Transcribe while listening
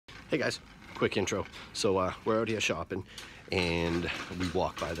Hey guys, quick intro. So we're out here shopping and we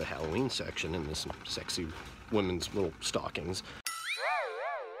walk by the Halloween section and there's some sexy women's little stockings.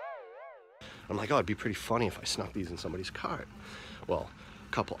 I'm like, oh, it'd be pretty funny if I snuck these in somebody's cart. Well,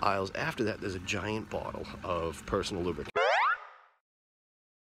 a couple aisles after that, there's a giant bottle of personal lubricant.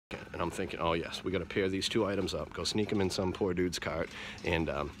 And I'm thinking, oh yes, we gotta pair these two items up, go sneak them in some poor dude's cart,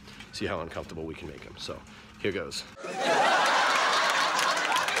 and see how uncomfortable we can make them. So, here goes.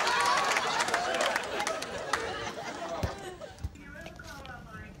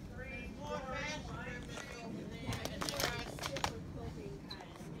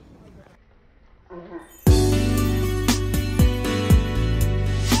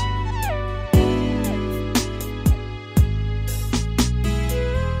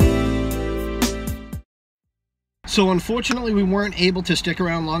 So unfortunately we weren't able to stick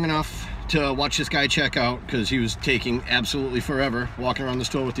around long enough to watch this guy check out because he was taking absolutely forever walking around the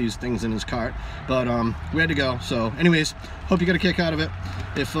store with these things in his cart, but we had to go. So anyways, hope you got a kick out of it.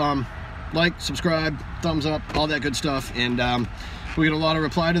 If like, subscribe, thumbs up, all that good stuff, and we get a lot of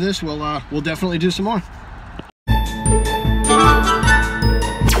reply to this, we'll definitely do some more.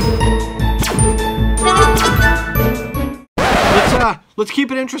 Let's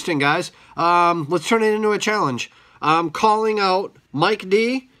keep it interesting, guys. Let's turn it into a challenge. I'm calling out Mike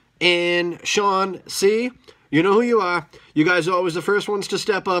D and Sean C. You know who you are. You guys are always the first ones to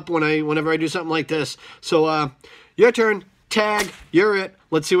step up whenever I do something like this. So, your turn. Tag. You're it.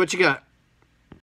 Let's see what you got.